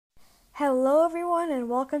Hello everyone and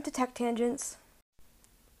welcome to Tech Tangents.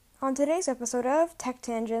 On today's episode of Tech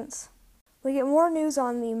Tangents, we get more news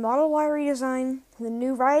on the Model Y redesign, the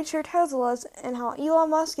new rideshare Teslas, and how Elon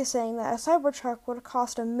Musk is saying that a Cybertruck would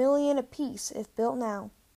cost $1 million a piece if built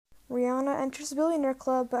now. Rihanna enters the billionaire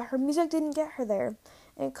club, but her music didn't get her there,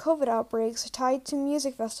 and COVID outbreaks tied to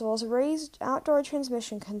music festivals raised outdoor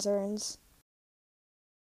transmission concerns.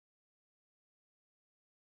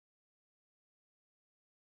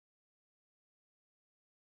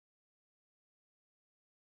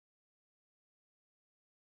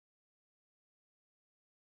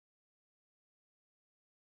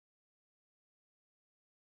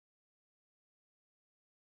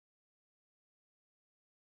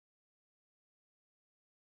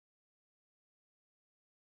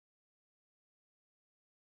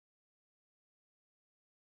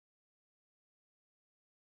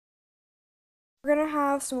 We're going to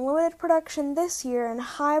have some limited production this year and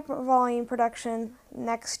high volume production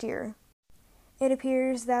next year. It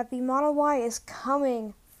appears that the Model Y is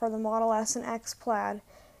coming for the Model S and X Plaid.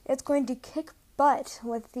 It's going to kick butt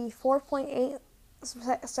with the 4.8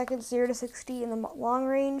 seconds 0 to 60 in the long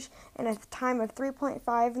range and a time of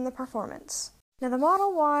 3.5 in the performance. Now the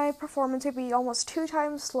Model Y performance would be almost 2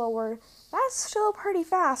 times slower. That's still pretty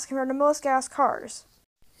fast compared to most gas cars.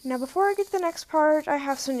 Now before I get to the next part, I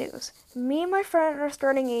have some news. Me and my friend are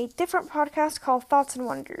starting a different podcast called Thoughts and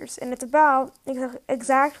Wonders, and it's about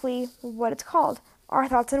exactly what it's called, Our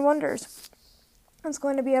Thoughts and Wonders. It's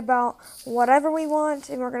going to be about whatever we want,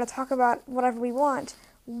 and we're going to talk about whatever we want,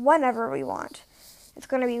 whenever we want. It's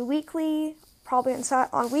going to be weekly, probably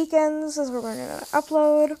on weekends as we're going to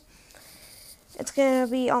upload. It's going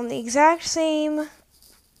to be on the exact same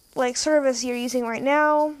service you're using right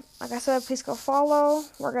now. Like I said, please go follow.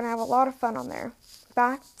 We're going to have a lot of fun on there.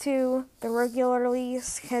 Back to the regularly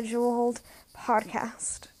scheduled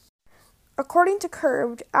podcast. According to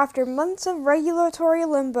Curbed, after months of regulatory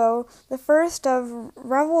limbo, the first of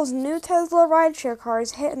Revel's new Tesla rideshare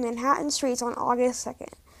cars hit Manhattan streets on August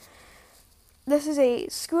 2nd. This is a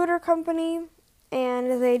scooter company,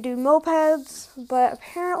 and they do mopeds, but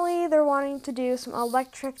apparently they're wanting to do some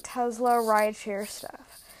electric Tesla rideshare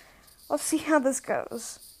stuff. Let's see how this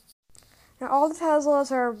goes. Now, all the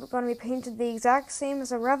Teslas are going to be painted the exact same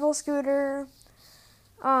as a Revel scooter.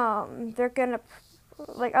 They're going to,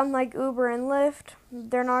 unlike Uber and Lyft,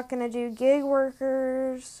 they're not going to do gig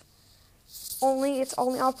workers. It's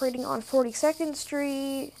only operating on 42nd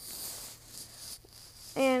Street.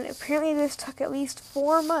 And apparently this took at least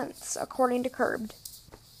 4 months, according to Curbed.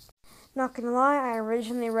 Not gonna lie, I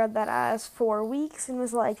originally read that as 4 weeks and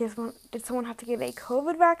was like, did someone have to get a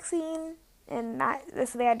COVID vaccine? And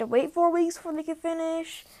so they had to wait 4 weeks before they could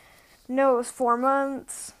finish? No, it was 4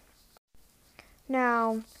 months.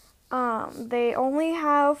 Now, they only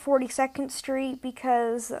have 42nd Street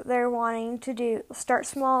because they're wanting to start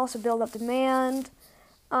small, so build up demand.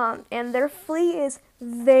 And their fleet is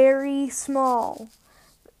very small,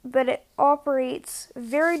 but it operates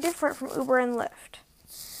very different from Uber and Lyft.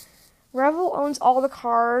 Revel owns all the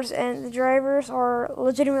cars, and the drivers are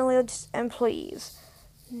legitimately just employees.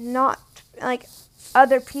 Not,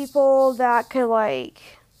 other people that could,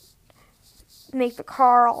 make the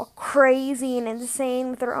car all crazy and insane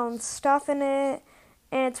with their own stuff in it.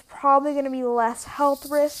 And it's probably going to be less health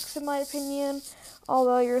risks, in my opinion,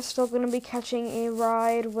 although you're still going to be catching a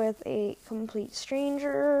ride with a complete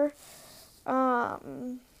stranger.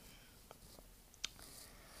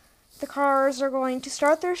 The cars are going to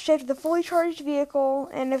start their shift with a fully charged vehicle,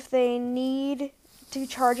 and if they need to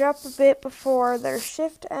charge up a bit before their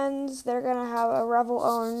shift ends, they're going to have a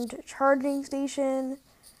Revel-owned charging station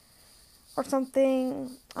or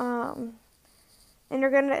something. And they're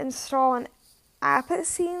going to install an app, it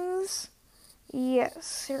seems.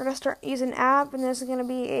 Yes, you're going to start using an app, and there's going to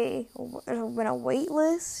be a wait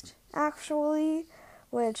list, actually,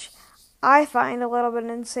 which I find a little bit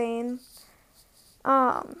insane.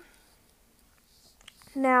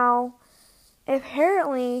 Now,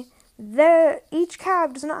 apparently, each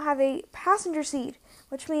cab does not have a passenger seat,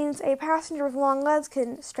 which means a passenger with long legs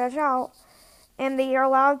can stretch out, and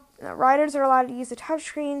riders are allowed to use the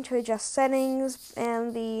touchscreen to adjust settings,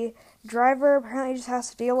 and the driver apparently just has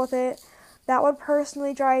to deal with it. That would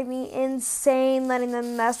personally drive me insane, letting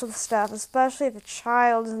them mess with stuff, especially if a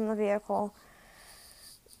child is in the vehicle.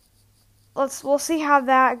 We'll see how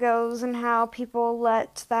that goes and how people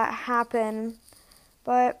let that happen.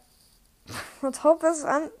 But let's hope this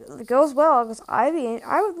goes well, because I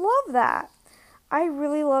would love that. I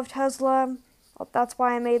really love Tesla. That's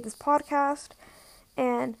why I made this podcast.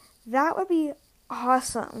 And that would be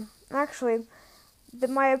awesome. Actually,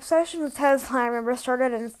 my obsession with Tesla, I remember,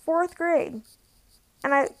 started in 4th grade.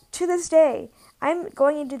 And to this day, I'm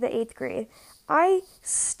going into the 8th grade. I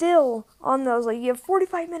still, on those, like, you have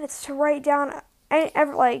 45 minutes to write down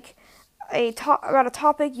about a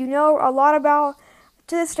topic you know a lot about.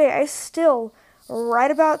 To this day, I still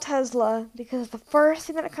write about Tesla because the first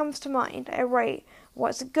thing that comes to mind, I write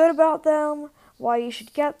what's good about them, why you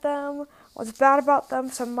should get them, what's bad about them,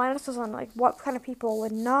 some minuses on like what kind of people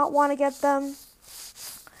would not want to get them.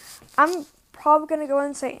 I'm probably going to go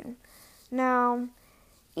insane. Now,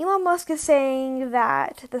 Elon Musk is saying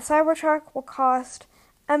that the Cybertruck will cost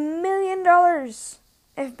 $1 million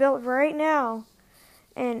if built right now.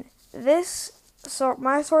 And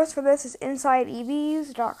my source for this is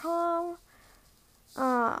InsideEVs.com.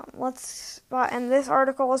 And this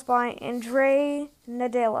article is by Andrei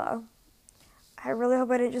Nadella. I really hope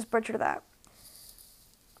I didn't just butcher that.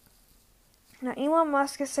 Now, Elon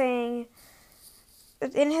Musk is saying,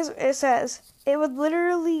 it says, it would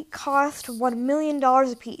literally cost $1 million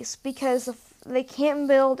a piece because they can't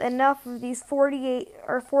build enough of these 48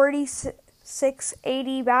 or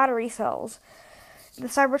 4680 battery cells. The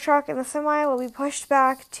Cybertruck and the Semi will be pushed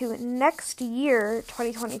back to next year,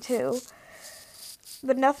 2022,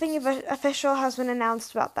 but nothing official has been announced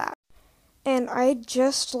about that. And I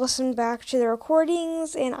just listened back to the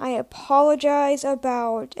recordings, and I apologize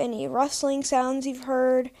about any rustling sounds you've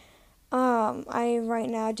heard. I right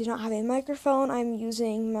now do not have a microphone. I'm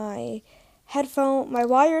using my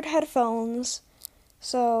wired headphones,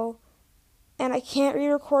 and I can't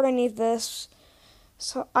re-record any of this,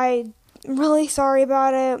 so I'm really sorry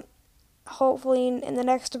about it. Hopefully in the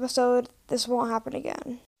next episode, this won't happen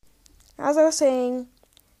again. As I was saying,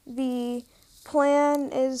 the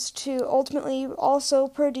plan is to ultimately also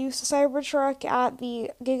produce a Cybertruck at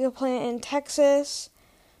the Gigaplant in Texas,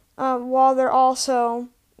 while they're also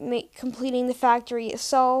completing the factory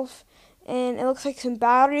itself. And it looks like some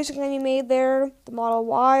batteries are going to be made there. The Model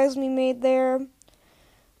Y is going to be made there.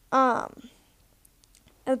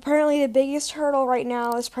 Apparently the biggest hurdle right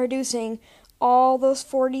now is producing all those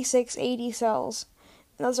 4680 cells.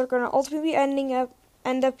 And those are going to ultimately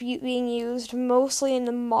end up being used mostly in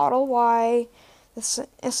the Model Y,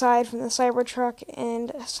 aside from the Cybertruck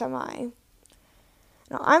and Semi.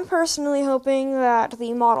 Now, I'm personally hoping that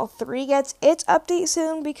the Model 3 gets its update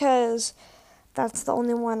soon because that's the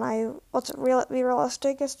only one let's be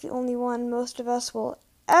realistic, it's the only one most of us will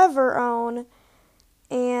ever own,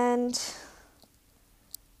 and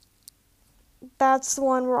that's the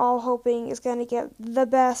one we're all hoping is going to get the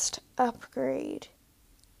best upgrade.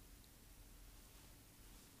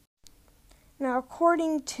 Now,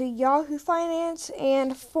 according to Yahoo Finance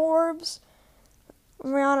and Forbes,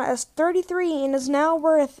 Rihanna is 33 and is now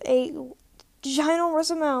worth a ginormous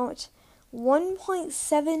amount,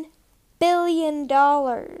 $1.7 billion,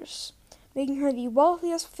 making her the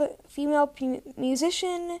wealthiest female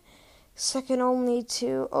musician, second only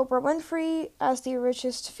to Oprah Winfrey as the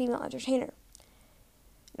richest female entertainer.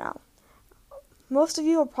 Now, most of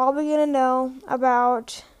you are probably going to know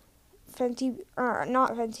about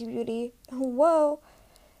not Fenty Beauty,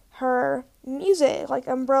 her music, like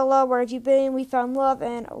Umbrella, Where Have You Been, We Found Love,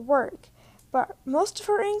 and Work. But most of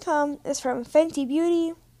her income is from Fenty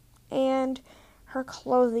Beauty and her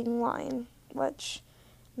clothing line, which,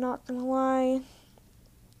 not gonna lie,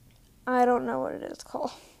 I don't know what it is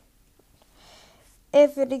called.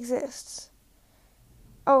 If it exists.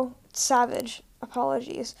 Oh, Savage.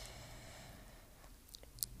 Apologies.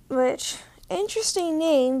 Which, interesting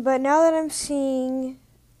name, but now that I'm seeing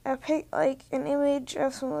an image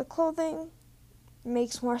of some of the clothing,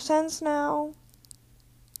 makes more sense now.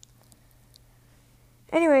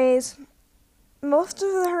 Anyways, most of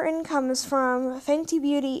her income is from Fenty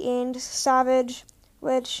Beauty and Savage,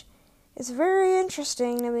 which is very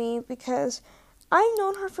interesting to me because I've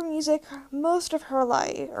known her for music most of her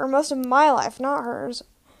life, or most of my life, not hers.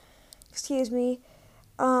 Excuse me.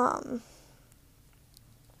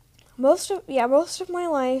 Most of my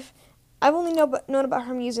life, I've only known about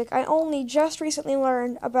her music. I only just recently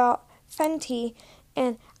learned about Fenty,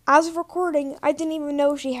 and as of recording, I didn't even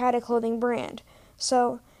know she had a clothing brand.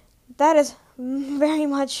 So, that is very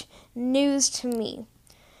much news to me.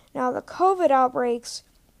 Now, the COVID outbreaks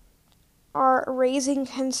are raising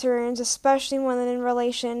concerns, especially when in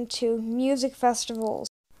relation to music festivals.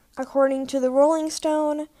 According to the Rolling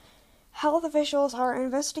Stone, health officials are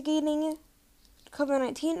investigating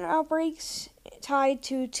COVID-19 outbreaks tied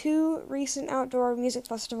to 2 recent outdoor music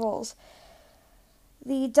festivals.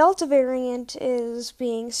 The Delta variant is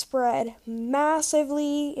being spread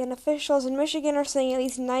massively, and officials in Michigan are saying at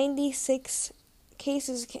least 96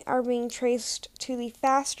 cases are being traced to the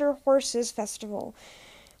Faster Horses Festival,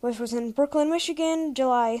 which was in Brooklyn, Michigan,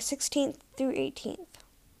 July 16th through 18th.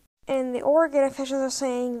 And the Oregon officials are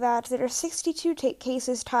saying that there are 62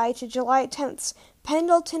 cases tied to July 10th's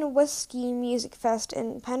Pendleton Whiskey Music Fest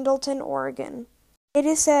in Pendleton, Oregon. It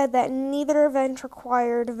is said that neither event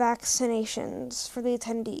required vaccinations for the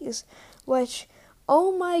attendees, which,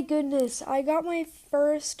 oh my goodness, I got my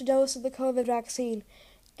first dose of the COVID vaccine,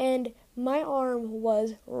 and my arm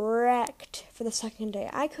was wrecked for the second day.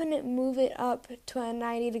 I couldn't move it up to a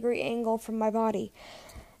 90-degree angle from my body.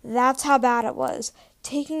 That's how bad it was.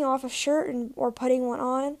 Taking off a shirt or putting one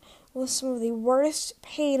on was some of the worst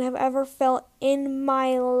pain I've ever felt in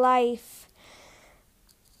my life.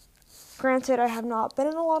 Granted, I have not been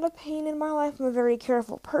in a lot of pain in my life. I'm a very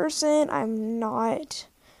careful person. I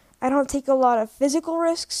don't take a lot of physical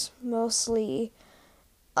risks, mostly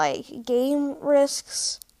like game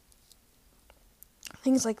risks,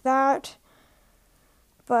 things like that.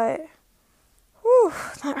 But,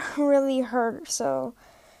 that really hurt, so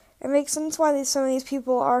it makes sense why some of these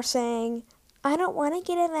people are saying, I don't want to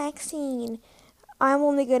get a vaccine. I'm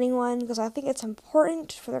only getting one because I think it's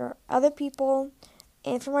important for other people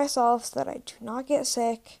and for myself so that I do not get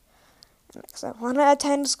sick. And because I want to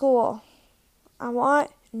attend school. I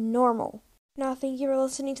want normal. Now, thank you for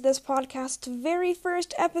listening to this podcast's very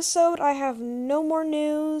first episode. I have no more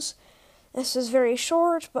news. This is very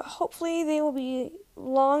short, but hopefully they will be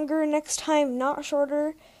longer next time, not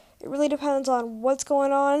shorter. It really depends on what's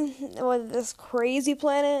going on with this crazy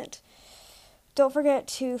planet. Don't forget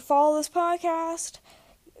to follow this podcast,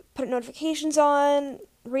 put notifications on,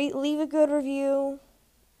 leave a good review,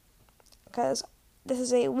 because this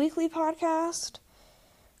is a weekly podcast.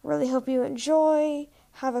 Really hope you enjoy.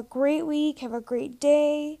 Have a great week. Have a great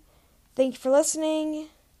day. Thank you for listening.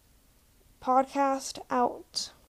 Podcast out.